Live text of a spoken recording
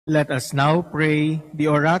Let us now pray the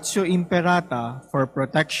Oratio Imperata for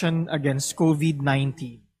protection against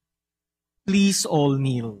COVID-19. Please all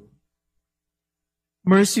kneel.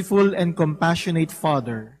 Merciful and compassionate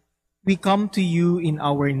Father, we come to you in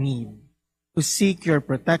our need to seek your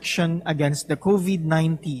protection against the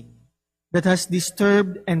COVID-19 that has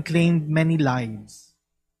disturbed and claimed many lives.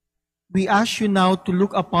 We ask you now to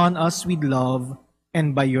look upon us with love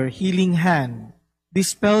and by your healing hand,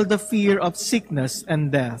 dispel the fear of sickness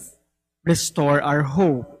and death, restore our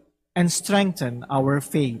hope, and strengthen our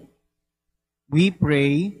faith. We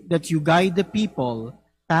pray that you guide the people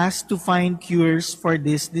tasked to find cures for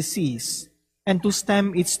this disease and to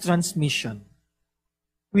stem its transmission.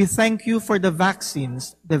 We thank you for the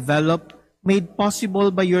vaccines developed, made possible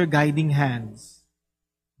by your guiding hands.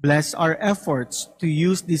 Bless our efforts to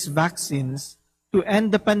use these vaccines to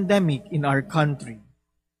end the pandemic in our country.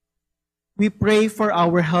 We pray for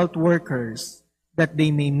our health workers that they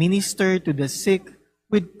may minister to the sick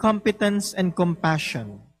with competence and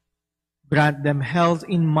compassion. Grant them health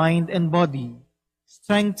in mind and body,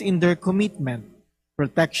 strength in their commitment,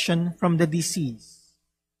 protection from the disease.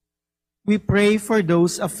 We pray for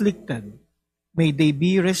those afflicted. May they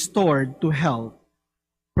be restored to health.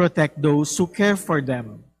 Protect those who care for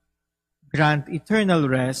them. Grant eternal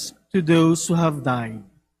rest to those who have died.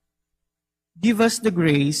 Give us the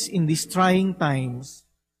grace in these trying times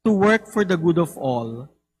to work for the good of all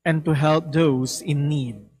and to help those in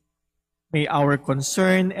need. May our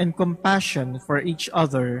concern and compassion for each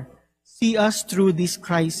other see us through this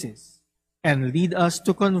crisis and lead us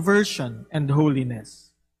to conversion and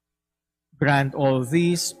holiness. Grant all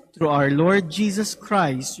this through our Lord Jesus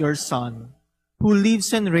Christ, your Son, who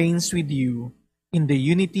lives and reigns with you in the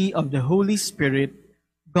unity of the Holy Spirit,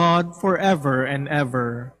 God forever and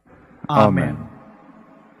ever. Amen.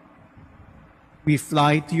 We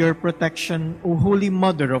fly to your protection, O Holy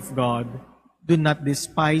Mother of God. Do not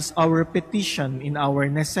despise our petition in our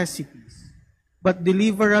necessities, but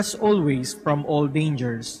deliver us always from all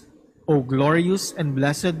dangers, O glorious and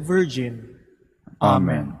blessed Virgin.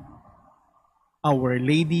 Amen. Our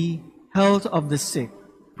Lady, health of the sick,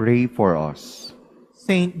 Pray for us.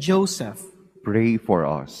 Saint Joseph, Pray for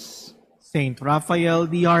us. Saint Raphael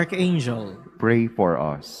the Archangel, Pray for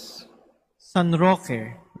us. San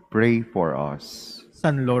Roque, Pray for us.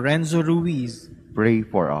 San Lorenzo Ruiz, Pray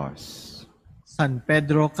for us. San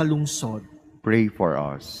Pedro Calungsod. Pray for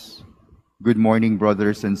us. Good morning,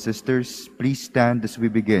 brothers and sisters. Please stand as we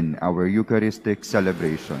begin our Eucharistic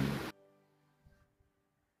celebration.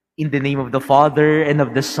 In the name of the Father, and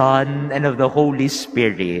of the Son, and of the Holy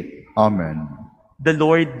Spirit. Amen. The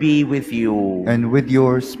Lord be with you. And with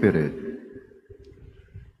your spirit.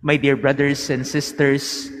 My dear brothers and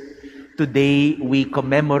sisters, today we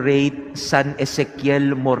commemorate San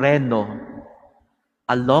Ezequiel Moreno,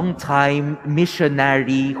 a long-time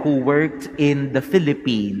missionary who worked in the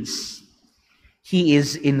Philippines. He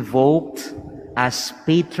is invoked as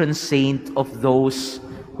patron saint of those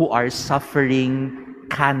who are suffering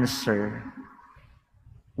cancer.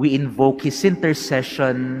 We invoke his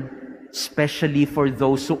intercession, especially for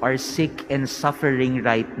those who are sick and suffering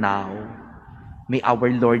right now. May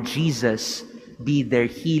our Lord Jesus be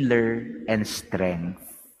their healer and strength.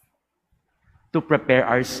 To prepare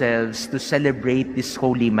ourselves to celebrate this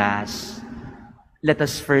Holy Mass, let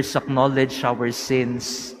us first acknowledge our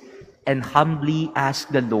sins and humbly ask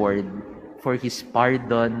the Lord for His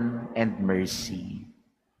pardon and mercy.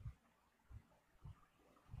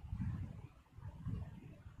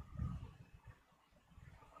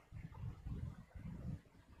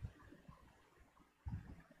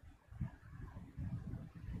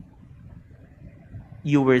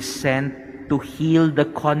 You were sent to heal the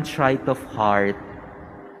contrite of heart.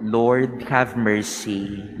 Lord, have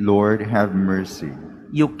mercy. Lord, have mercy.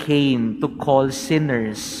 You came to call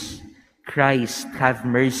sinners. Christ, have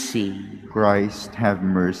mercy. Christ, have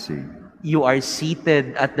mercy. You are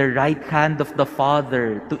seated at the right hand of the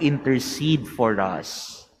Father to intercede for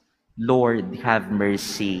us. Lord, have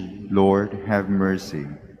mercy. Lord, have mercy.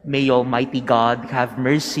 May Almighty God have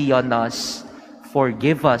mercy on us,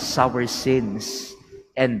 forgive us our sins,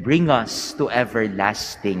 and bring us to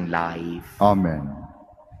everlasting life. Amen.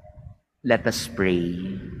 Let us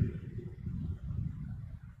pray.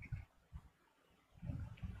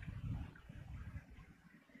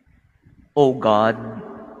 O God,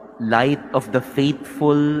 light of the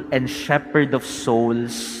faithful and shepherd of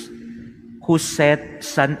souls, who set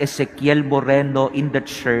San Ezequiel Moreno in the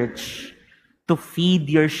church to feed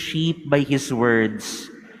your sheep by his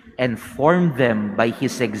words and form them by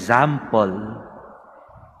his example,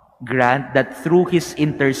 grant that through his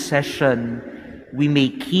intercession we may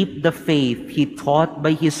keep the faith he taught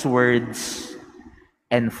by his words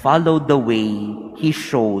and follow the way he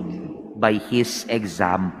showed by his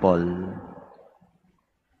example.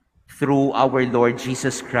 Through our Lord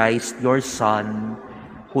Jesus Christ, your Son,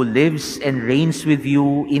 who lives and reigns with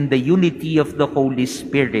you in the unity of the Holy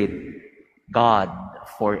Spirit, God,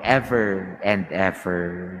 forever and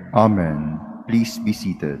ever. Amen. Please be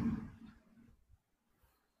seated.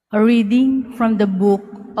 A reading from the book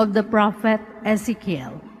of the prophet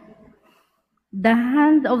Ezekiel. The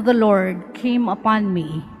hand of the Lord came upon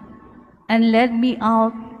me and led me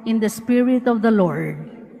out in the spirit of the Lord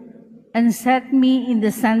and set me in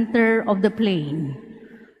the center of the plain,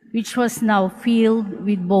 which was now filled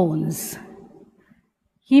with bones.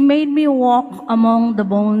 He made me walk among the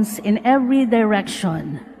bones in every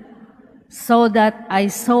direction, so that I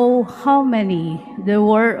saw how many there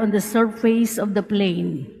were on the surface of the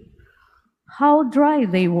plain, how dry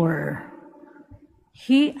they were.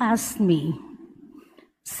 He asked me,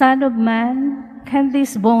 "Son of man, can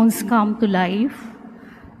these bones come to life?"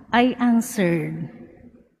 I answered,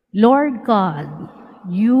 "Lord God,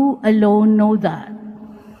 you alone know that."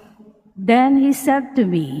 Then he said to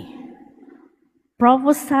me,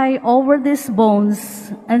 "Prophesy over these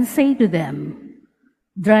bones and say to them,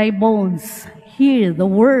 'Dry bones, hear the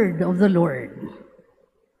word of the Lord.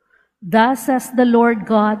 Thus says the Lord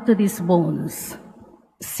God to these bones,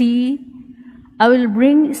 See, I will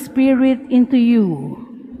bring spirit into you,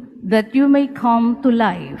 that you may come to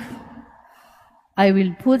life. I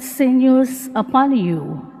will put sinews upon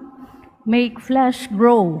you, make flesh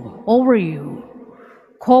grow over you,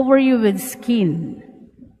 cover you with skin,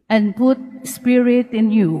 and put spirit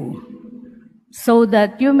in you, so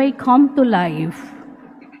that you may come to life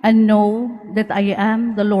and know that I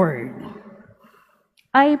am the Lord."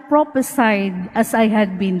 I prophesied as I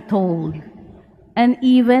had been told, and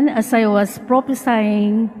even as I was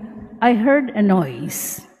prophesying, I heard a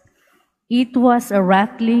noise. It was a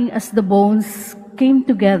rattling as the bones came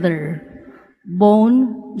together,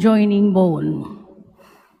 bone joining bone.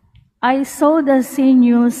 I saw the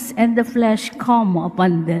sinews and the flesh come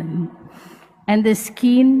upon them, and the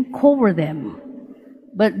skin cover them,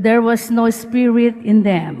 but there was no spirit in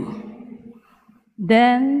them.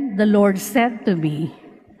 Then the Lord said to me,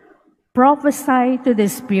 "Prophesy to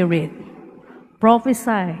the spirit,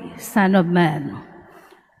 prophesy, Son of man,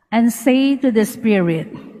 and say to the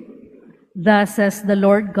spirit, Thus says the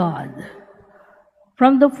Lord God,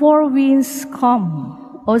 From the four winds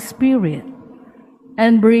come, O spirit,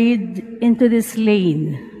 and breathe into the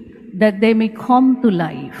slain, that they may come to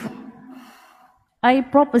life." I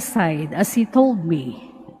prophesied as he told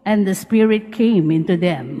me, and the spirit came into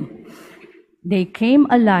them. They came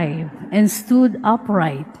alive and stood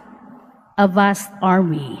upright, a vast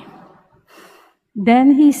army.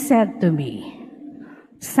 Then he said to me,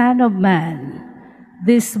 "Son of man,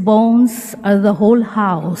 these bones are the whole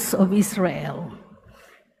house of Israel.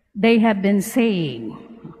 They have been saying,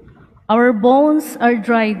 'Our bones are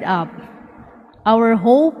dried up, our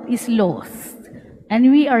hope is lost,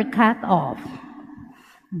 and we are cut off.'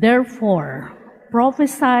 Therefore,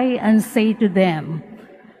 prophesy and say to them,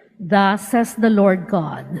 'Thus says the Lord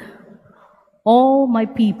God, O my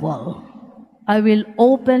people, I will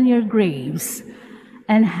open your graves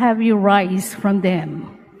and have you rise from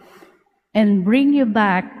them and bring you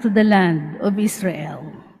back to the land of Israel.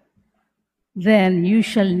 Then you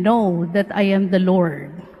shall know that I am the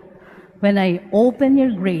Lord, when I open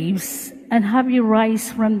your graves and have you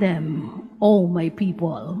rise from them, O my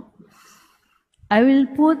people. I will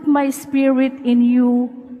put my spirit in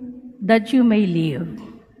you that you may live,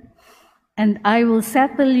 and I will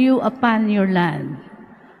settle you upon your land.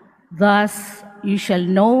 Thus you shall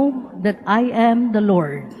know that I am the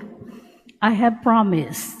Lord. I have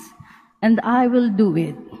promised, and I will do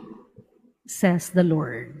it, says the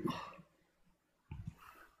Lord."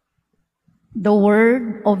 The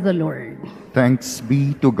word of the Lord. Thanks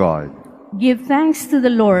be to God. Give thanks to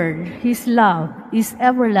the Lord. His love is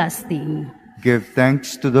everlasting. Give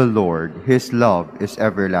thanks to the Lord. His love is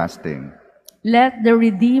everlasting. Let the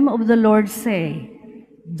redeemed of the Lord say,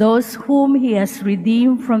 "Those whom he has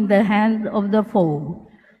redeemed from the hand of the foe,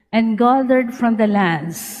 and gathered from the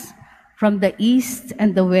lands, from the east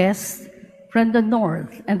and the west, from the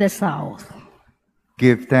north and the south."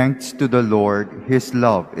 Give thanks to the Lord. His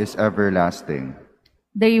love is everlasting.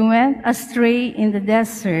 They went astray in the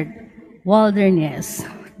desert wilderness.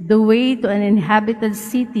 The way to an inhabited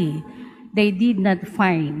city they did not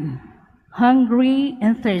find. Hungry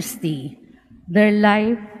and thirsty, their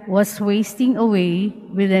life was wasting away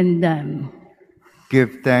within them.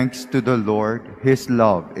 Give thanks to the Lord. His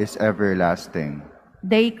love is everlasting.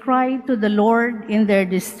 They cried to the Lord in their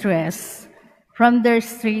distress. From their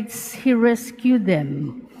streets he rescued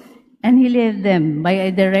them, and he led them by a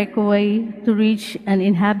direct way to reach an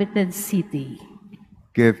inhabited city.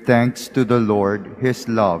 Give thanks to the Lord, his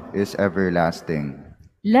love is everlasting.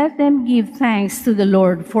 Let them give thanks to the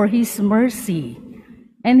Lord for his mercy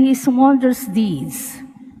and his wondrous deeds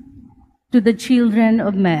to the children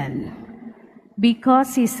of man,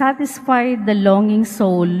 because he satisfied the longing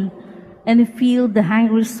soul and filled the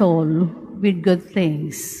hungry soul with good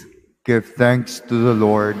things. Give thanks to the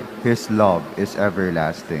Lord, his love is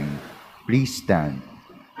everlasting. Please stand.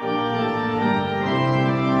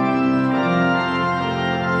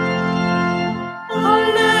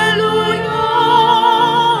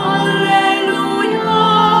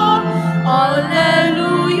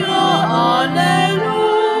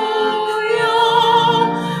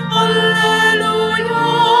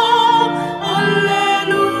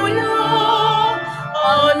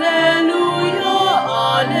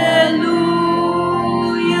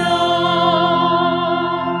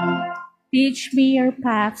 Teach me your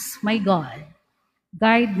paths, my God.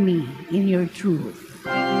 Guide me in your truth.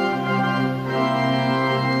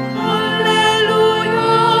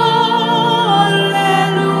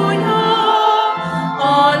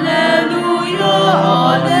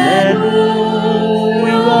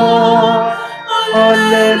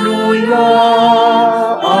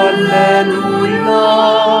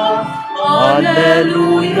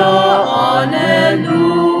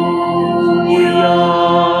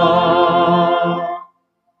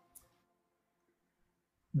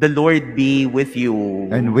 The Lord be with you.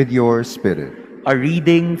 And with your spirit. A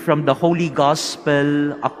reading from the Holy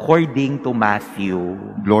Gospel according to Matthew.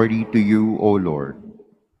 Glory to you, O Lord.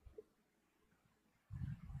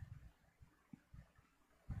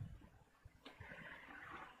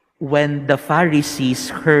 When the Pharisees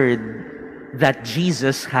heard that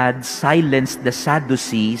Jesus had silenced the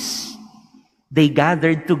Sadducees, they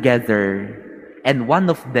gathered together, and one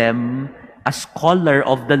of them, a scholar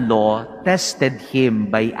of the law, tested him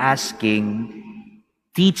by asking,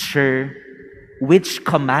 "Teacher, which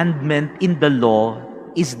commandment in the law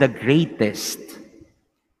is the greatest?"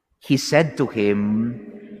 He said to him,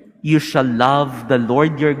 "You shall love the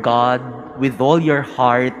Lord your God with all your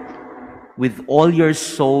heart, with all your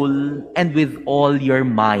soul, and with all your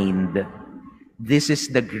mind. This is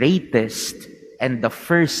the greatest and the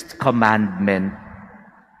first commandment.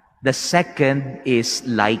 The second is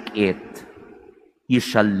like it. You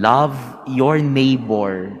shall love your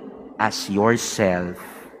neighbor as yourself.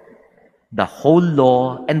 The whole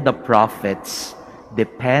law and the prophets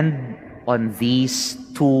depend on these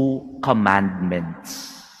two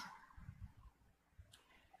commandments."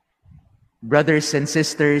 Brothers and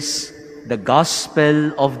sisters, the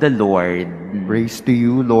Gospel of the Lord. Praise to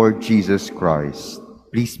you, Lord Jesus Christ.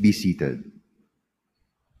 Please be seated.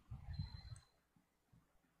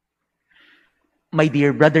 My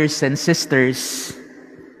dear brothers and sisters,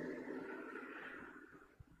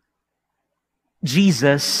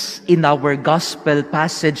 Jesus, in our gospel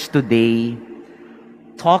passage today,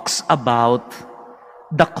 talks about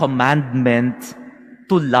the commandment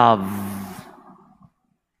to love.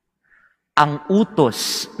 Ang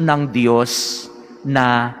utos ng Diyos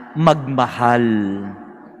na magmahal.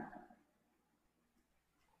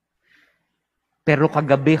 Pero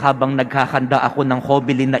kagabi habang naghahanda ako ng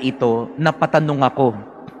homily na ito, napatanong ako,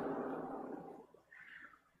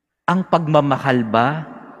 ang pagmamahal ba,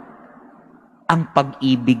 ang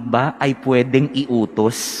pag-ibig ba ay pwedeng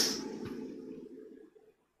iutos?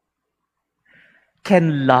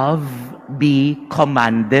 Can love be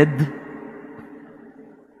commanded?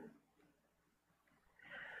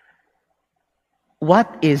 What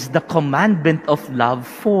is the commandment of love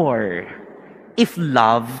for, if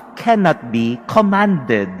love cannot be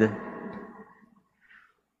commanded?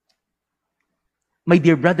 My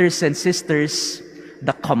dear brothers and sisters,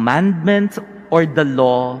 the commandment or the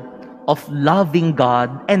law of loving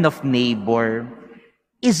God and of neighbor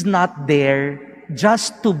is not there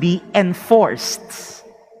just to be enforced,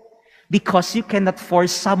 because you cannot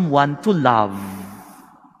force someone to love.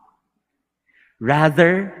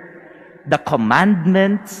 Rather, the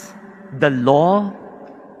commandment, the law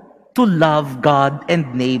to love God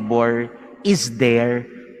and neighbor is there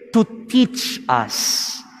to teach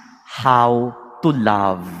us how to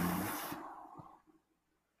love.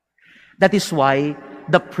 That is why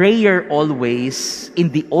the prayer always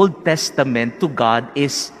in the Old Testament to God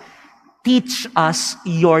is, "Teach us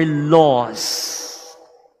your laws."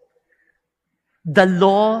 The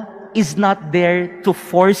law is not there to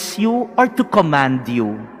force you or to command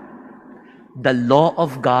you. The law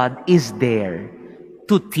of God is there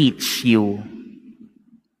to teach you.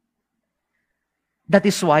 That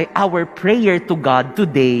is why our prayer to God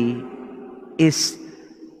today is,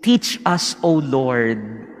 teach us, O Lord,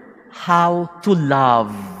 how to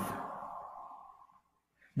love.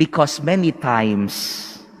 Because many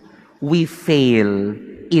times we fail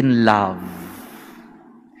in love.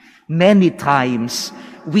 Many times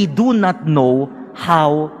we do not know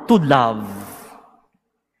how to love.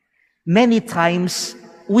 Many times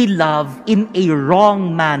we love in a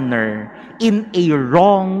wrong manner, in a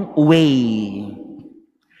wrong way.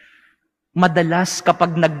 Madalas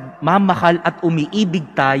kapag nagmamahal at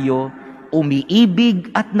umiibig tayo, umiibig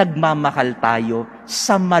at nagmamahal tayo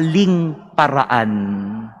sa maling paraan.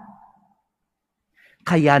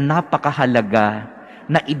 Kaya napakahalaga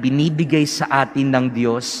na ibinibigay sa atin ng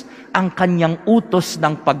Diyos ang kanyang utos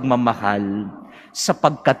ng pagmamahal,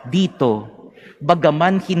 sapagkat dito,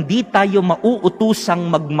 bagaman hindi tayo mauutusang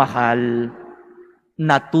magmahal,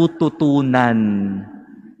 natututunan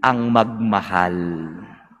ang magmahal.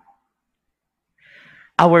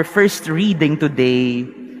 Our first reading today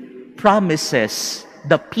promises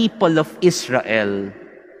the people of Israel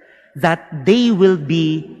that they will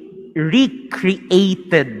be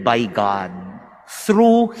recreated by God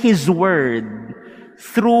through His Word,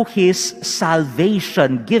 through His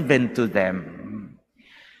salvation given to them.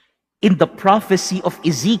 In the prophecy of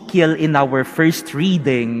Ezekiel in our first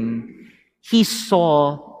reading, he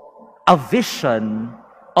saw a vision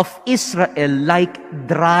of Israel like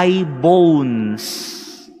dry bones.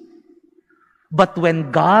 But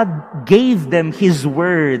when God gave them His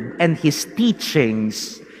Word and His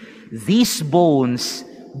teachings, these bones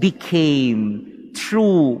became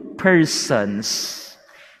true persons.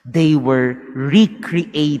 They were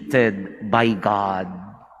recreated by God.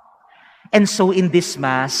 And so in this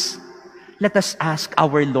Mass, let us ask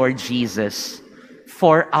our Lord Jesus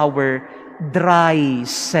for our dry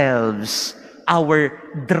selves, our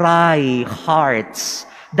dry hearts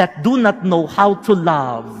that do not know how to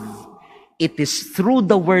love. It is through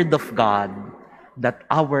the Word of God that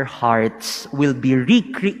our hearts will be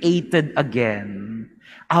recreated again.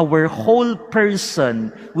 Our whole person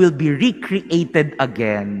will be recreated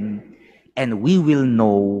again. And we will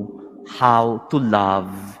know how to love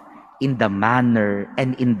in the manner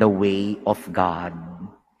and in the way of God.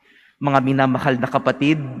 Mga minamahal na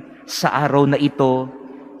kapatid, sa araw na ito,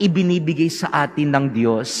 ibinibigay sa atin ng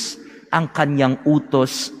Diyos ang kanyang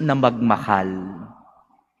utos na magmahal.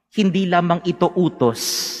 Hindi lamang ito utos,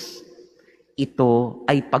 ito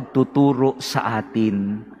ay pagtuturo sa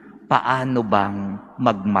atin paano bang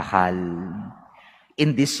magmahal.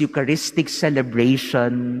 In this Eucharistic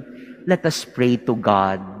celebration, let us pray to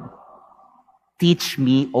God, teach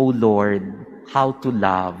me, O Lord, how to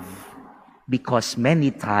love, because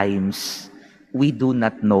many times we do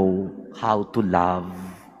not know how to love.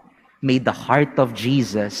 May the heart of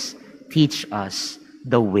Jesus teach us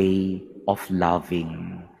the way of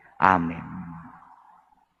loving. Amen.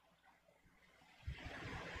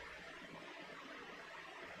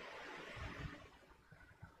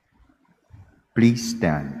 Please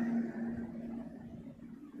stand.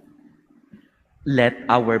 Let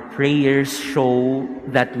our prayers show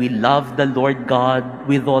that we love the Lord God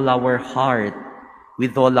with all our heart,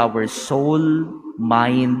 with all our soul,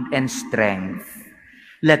 mind, and strength.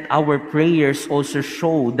 Let our prayers also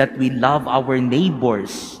show that we love our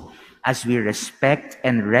neighbors as we respect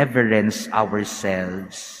and reverence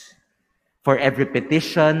ourselves. For every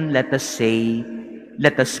petition, let us say,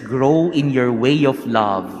 let us grow in your way of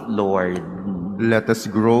love, Lord. Let us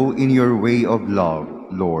grow in your way of love,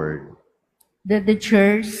 Lord. That the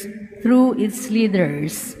Church, through its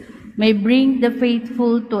leaders, may bring the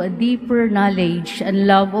faithful to a deeper knowledge and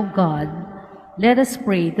love of God, let us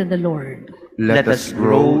pray to the Lord. Let us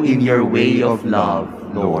grow in your way of love,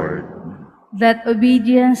 Lord. That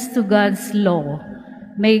obedience to God's law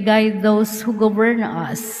may guide those who govern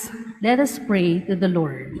us, let us pray to the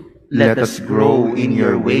Lord. Let us grow in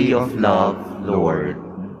your way of love, Lord.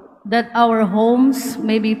 That our homes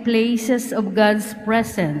may be places of God's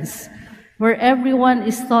presence, where everyone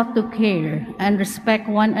is taught to care and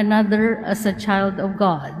respect one another as a child of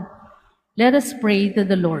God. Let us pray to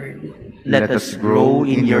the Lord. Let us grow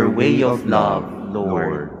in your way of love,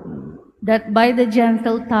 Lord. That by the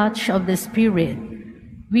gentle touch of the Spirit,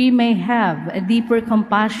 we may have a deeper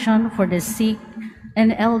compassion for the sick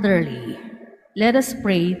and elderly. Let us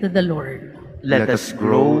pray to the Lord. Let us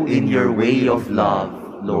grow in your way of love,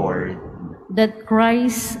 Lord. That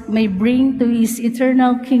Christ may bring to His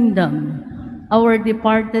eternal kingdom our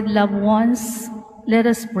departed loved ones, let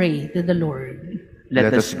us pray to the Lord.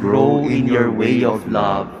 Let us grow in your way of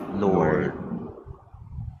love, Lord.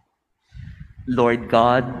 Lord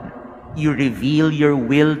God, you reveal your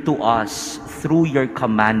will to us through your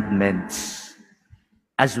commandments.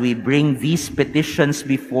 As we bring these petitions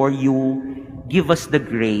before you, give us the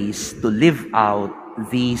grace to live out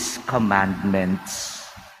these commandments.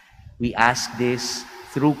 We ask this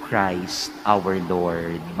through Christ our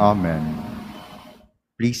Lord. Amen.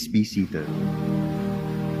 Please be seated.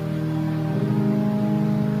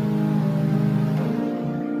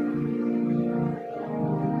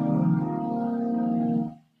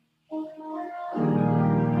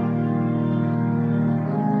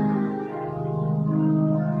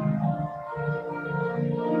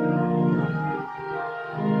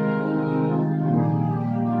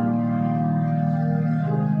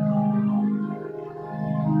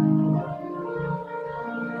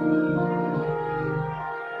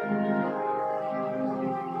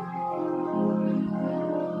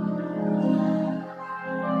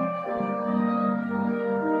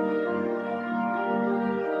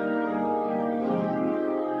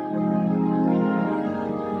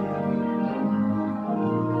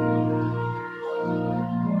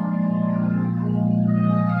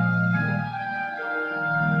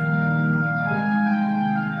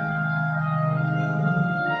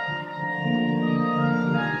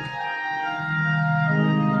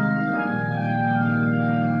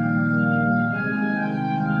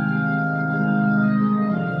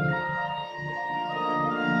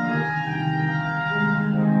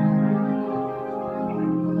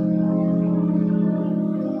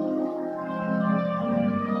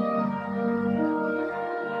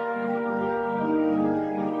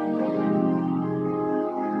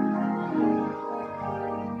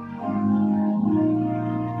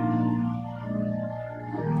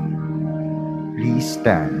 Please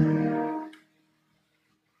stand.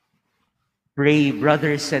 Pray,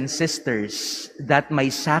 brothers and sisters, that my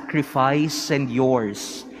sacrifice and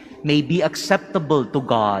yours may be acceptable to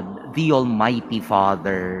God, the Almighty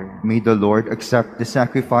Father. May the Lord accept the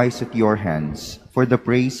sacrifice at your hands for the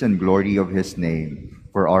praise and glory of his name,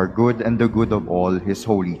 for our good and the good of all his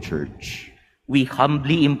holy church. We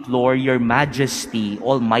humbly implore your majesty,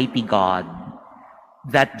 Almighty God,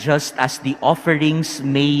 that just as the offerings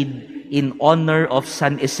made in honor of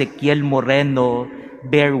San Ezequiel Moreno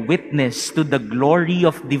bear witness to the glory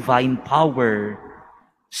of divine power,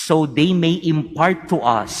 so they may impart to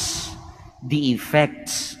us the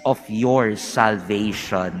effects of your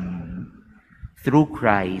salvation. Through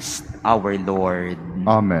Christ our Lord.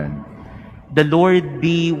 Amen. The Lord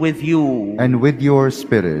be with you. And with your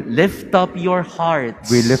spirit, Lift up your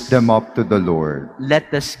hearts. we lift them up to the Lord.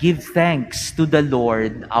 Let us give thanks to the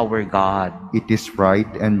Lord our God. It is right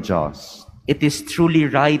and just. It is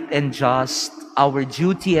truly right and just, our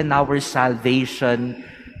duty and our salvation,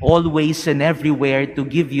 always and everywhere to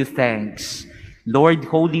give you thanks, Lord,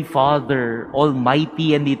 Holy Father,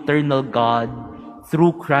 Almighty and eternal God,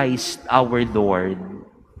 through Christ our Lord.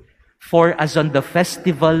 For as on the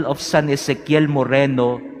festival of San Ezequiel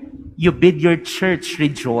Moreno, you bid your church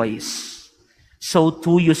rejoice, so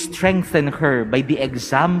too you strengthen her by the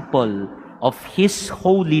example of his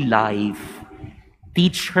holy life.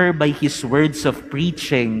 Teach her by his words of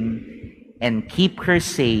preaching, and keep her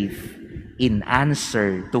safe in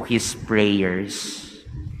answer to his prayers.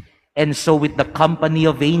 And so with the company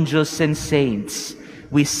of angels and saints,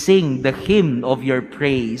 we sing the hymn of your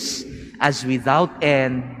praise, as without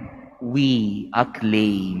end we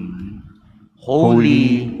acclaim.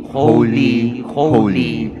 Holy, holy,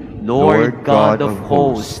 holy, Lord God of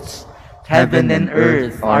hosts, heaven and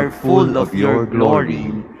earth are full of your glory.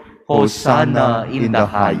 Hosanna in the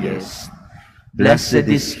highest. Blessed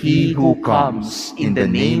is he who comes in the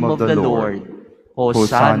name of the Lord.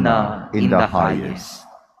 Hosanna in the highest.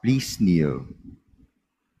 Please kneel.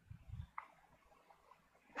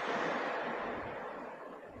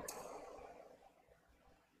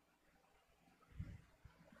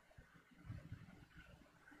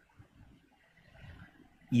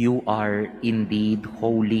 You are indeed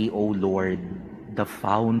holy, O Lord, the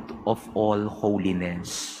fount of all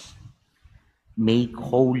holiness. Make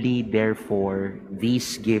holy, therefore,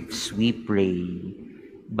 these gifts, we pray,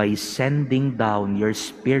 by sending down your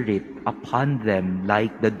Spirit upon them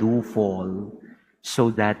like the dewfall, so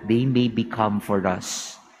that they may become for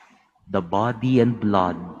us the body and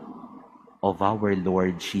blood of our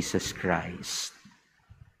Lord Jesus Christ.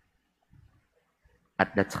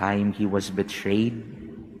 At the time he was betrayed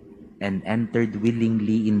and entered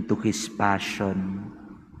willingly into his passion,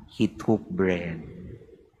 he took bread,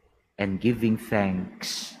 and giving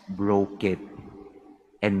thanks, broke it,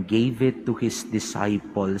 and gave it to his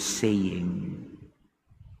disciples, saying,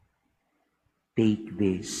 "Take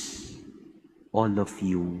this, all of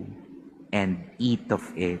you, and eat of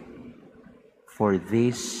it, for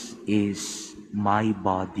this is my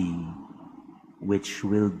body, which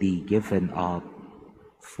will be given up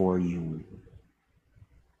for you.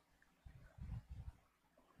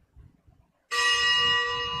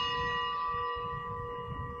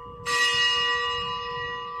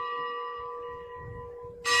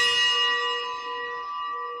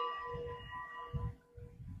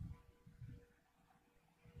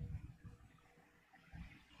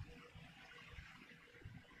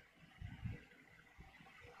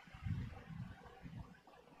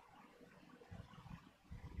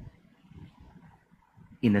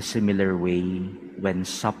 In a similar way, when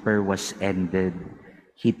supper was ended,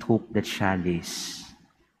 he took the chalice,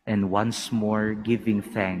 and once more giving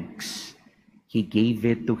thanks, he gave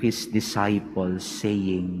it to his disciples,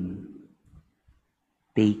 saying,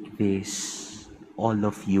 "Take this, all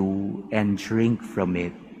of you, and drink from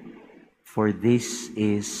it, for this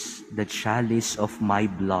is the chalice of my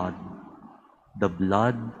blood, the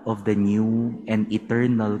blood of the new and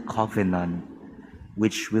eternal covenant,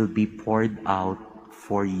 which will be poured out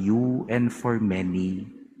for you and for many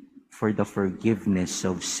for the forgiveness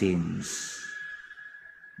of sins.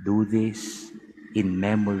 Do this in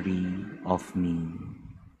memory of me."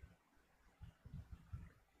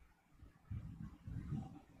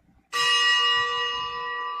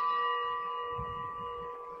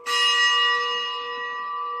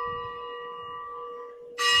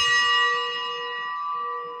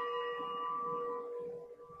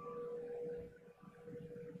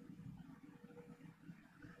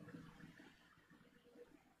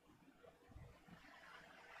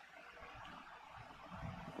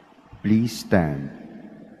 Please stand.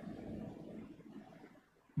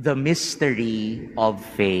 The mystery of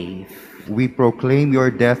faith. We proclaim your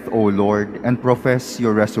death, O Lord, and profess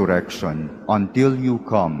your resurrection until you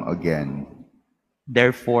come again.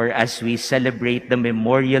 Therefore, as we celebrate the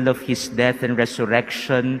memorial of his death and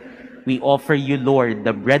resurrection, we offer you, Lord,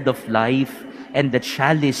 the bread of life and the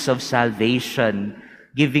chalice of salvation,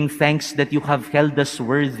 giving thanks that you have held us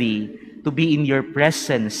worthy to be in your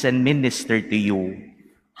presence and minister to you.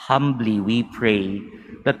 Humbly we pray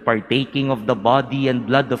that, partaking of the body and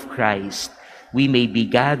blood of Christ, we may be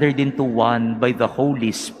gathered into one by the Holy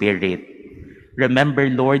Spirit. Remember,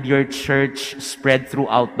 Lord, your church spread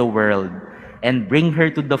throughout the world, and bring her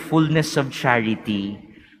to the fullness of charity,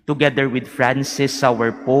 together with Francis, our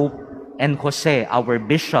Pope, and Jose, our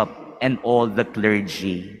Bishop, and all the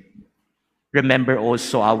clergy. Remember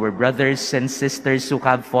also our brothers and sisters who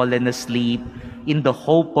have fallen asleep in the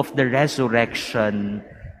hope of the resurrection,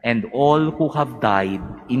 and all who have died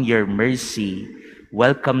in your mercy.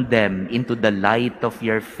 Welcome them into the light of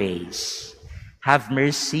your face. Have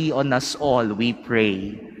mercy on us all, we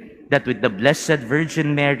pray, that with the Blessed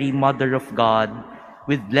Virgin Mary, Mother of God,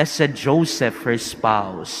 with Blessed Joseph, her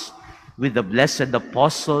spouse, with the blessed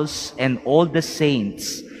apostles and all the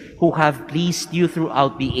saints who have pleased you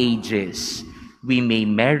throughout the ages, we may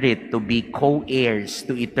merit to be co-heirs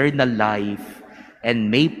to eternal life,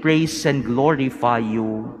 and may praise and glorify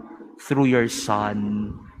you through your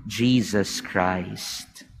Son, Jesus Christ.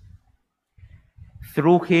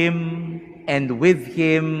 Through him, and with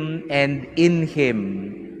him, and in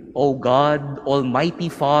him, O God, Almighty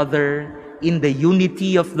Father, in the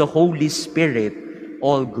unity of the Holy Spirit,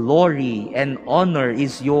 all glory and honor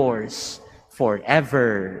is yours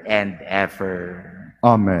forever and ever.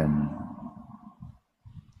 Amen.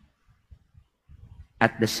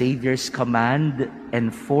 At the Savior's command, and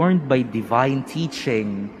formed by divine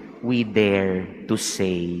teaching, we dare to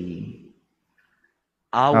say,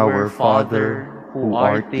 Our Father, who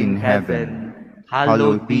art in heaven,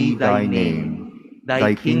 hallowed be thy name.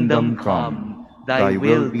 Thy kingdom come, thy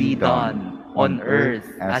will be done, on earth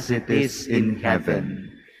as it is in heaven.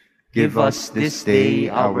 Give us this day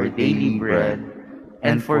our daily bread,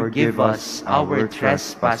 and forgive us our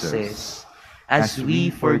trespasses, as we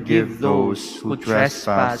forgive those who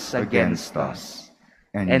trespass against us.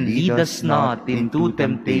 And lead us not into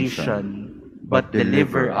temptation, but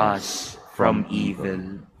deliver us from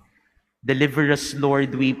evil. Deliver us,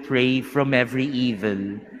 Lord, we pray, from every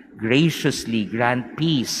evil. Graciously grant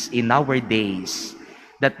peace in our days,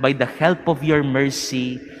 that by the help of your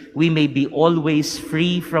mercy, we may be always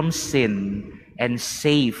free from sin and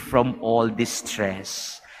safe from all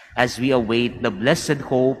distress, as we await the blessed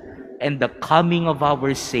hope and the coming of our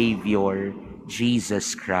Savior,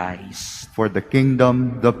 Jesus Christ. For the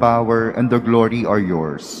kingdom, the power, and the glory are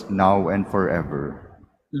yours, now and forever.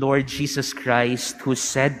 Lord Jesus Christ, who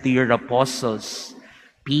said to your apostles,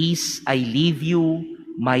 Peace I leave you,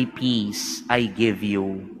 my peace I give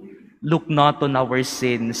you. Look not on our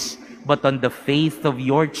sins, but on the faith of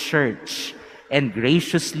your church, and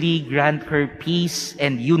graciously grant her peace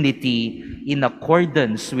and unity in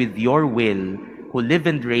accordance with your will, who live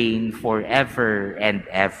and reign forever and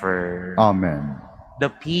ever. Amen. The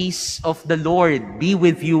peace of the Lord be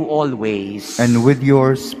with you always. And with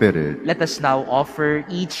your spirit. Let us now offer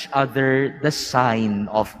each other the sign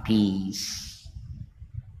of peace.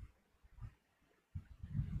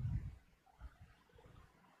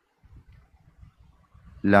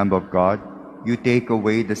 Lamb of God, you take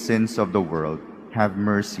away the sins of the world, have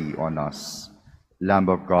mercy on us. Lamb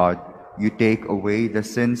of God, you take away the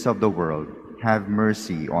sins of the world, have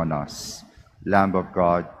mercy on us. Lamb of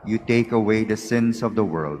God, you take away the sins of the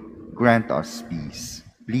world, grant us peace.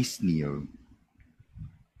 Please kneel.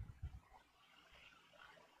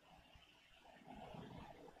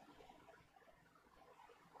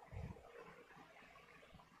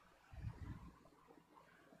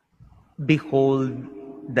 Behold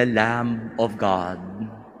the Lamb of God.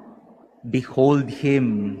 Behold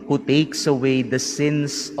him who takes away the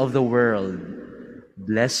sins of the world.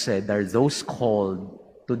 Blessed are those called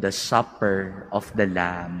to the supper of the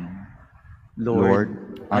Lamb.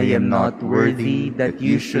 Lord, I am not worthy that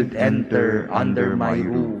you should enter under my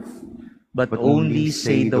roof, but only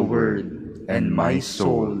say the word, and my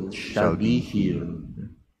soul shall be healed.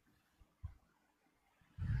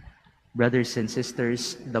 Brothers and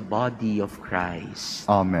sisters, the body of Christ.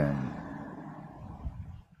 Amen.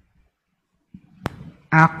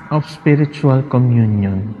 Act of spiritual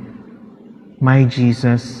communion. My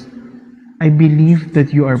Jesus, I believe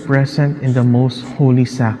that you are present in the most holy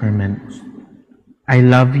sacrament. I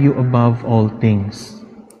love you above all things,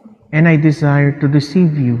 and I desire to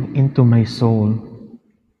receive you into my soul.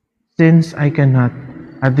 Since I cannot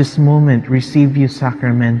at this moment receive you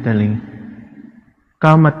sacramentally,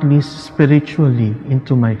 come at least spiritually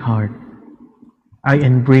into my heart. I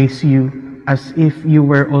embrace you as if you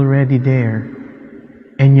were already there,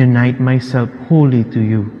 and unite myself wholly to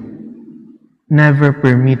you. Never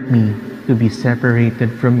permit me to be separated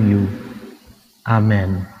from you.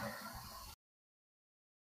 Amen.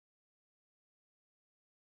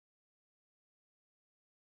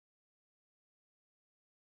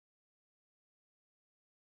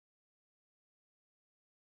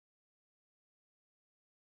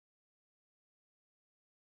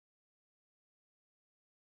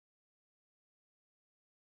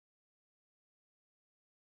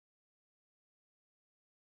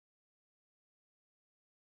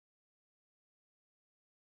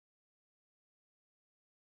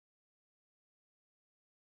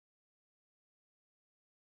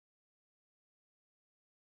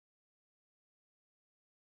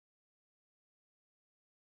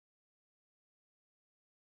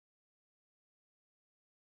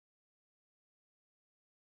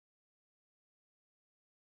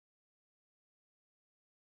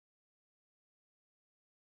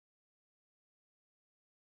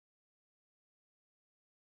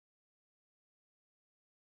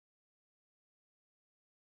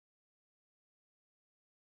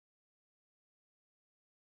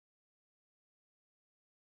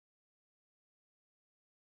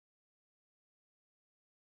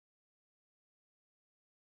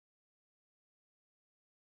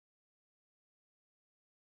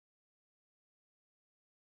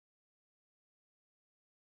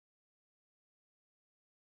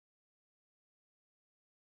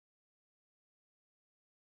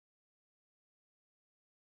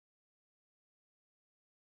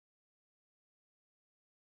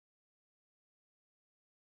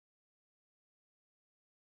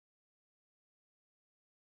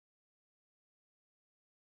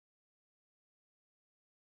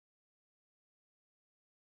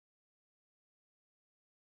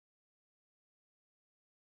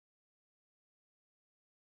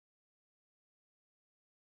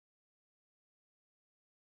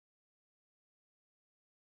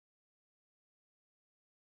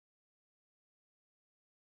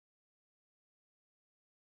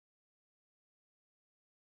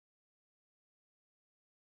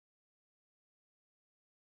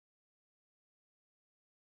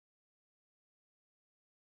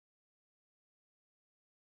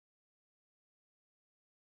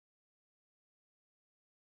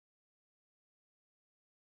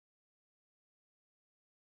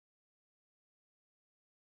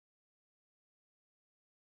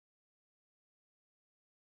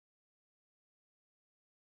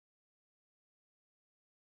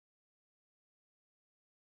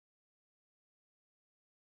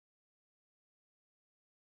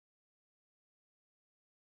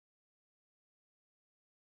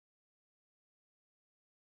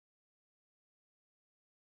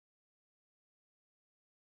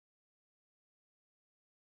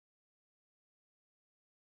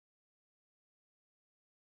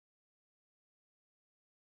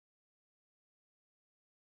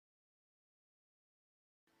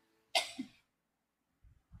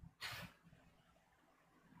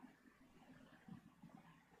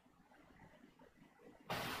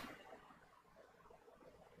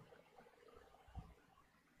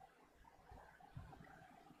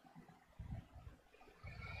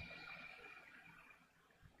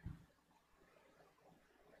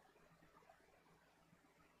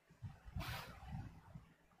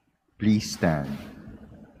 Please stand.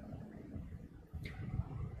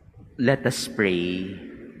 Let us pray.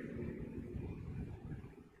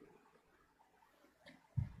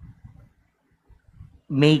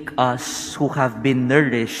 Make us who have been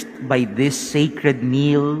nourished by this sacred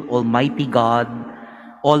meal, Almighty God,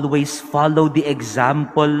 always follow the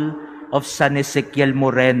example of San Ezequiel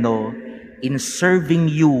Moreno in serving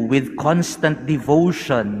you with constant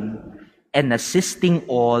devotion and assisting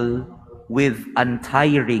all with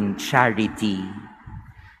untiring charity.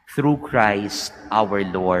 Through Christ our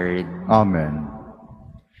Lord. Amen.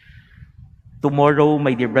 Tomorrow,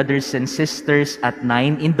 my dear brothers and sisters, at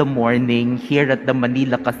 9 in the morning, here at the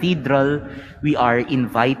Manila Cathedral, we are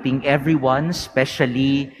inviting everyone,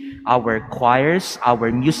 especially our choirs,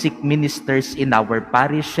 our music ministers in our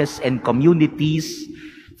parishes and communities,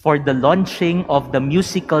 for the launching of the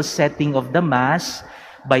musical setting of the Mass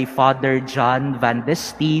by Father John Van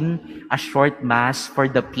Desteen, a short Mass for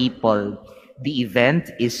the people. The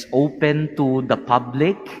event is open to the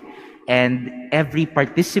public, and every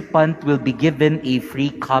participant will be given a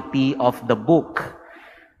free copy of the book.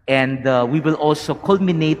 And we will also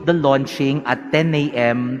culminate the launching at 10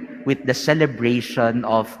 a.m. with the celebration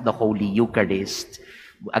of the Holy Eucharist.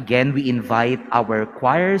 Again, we invite our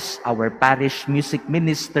choirs, our parish music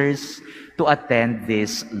ministers to attend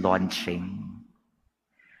this launching.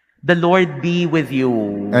 The Lord be with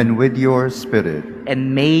you. And with your spirit.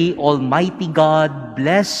 And may Almighty God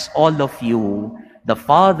bless all of you, the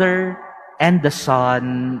Father, and the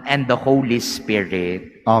Son, and the Holy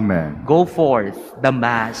Spirit. Amen. Go forth, the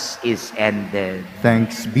Mass is ended.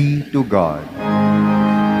 Thanks be to God.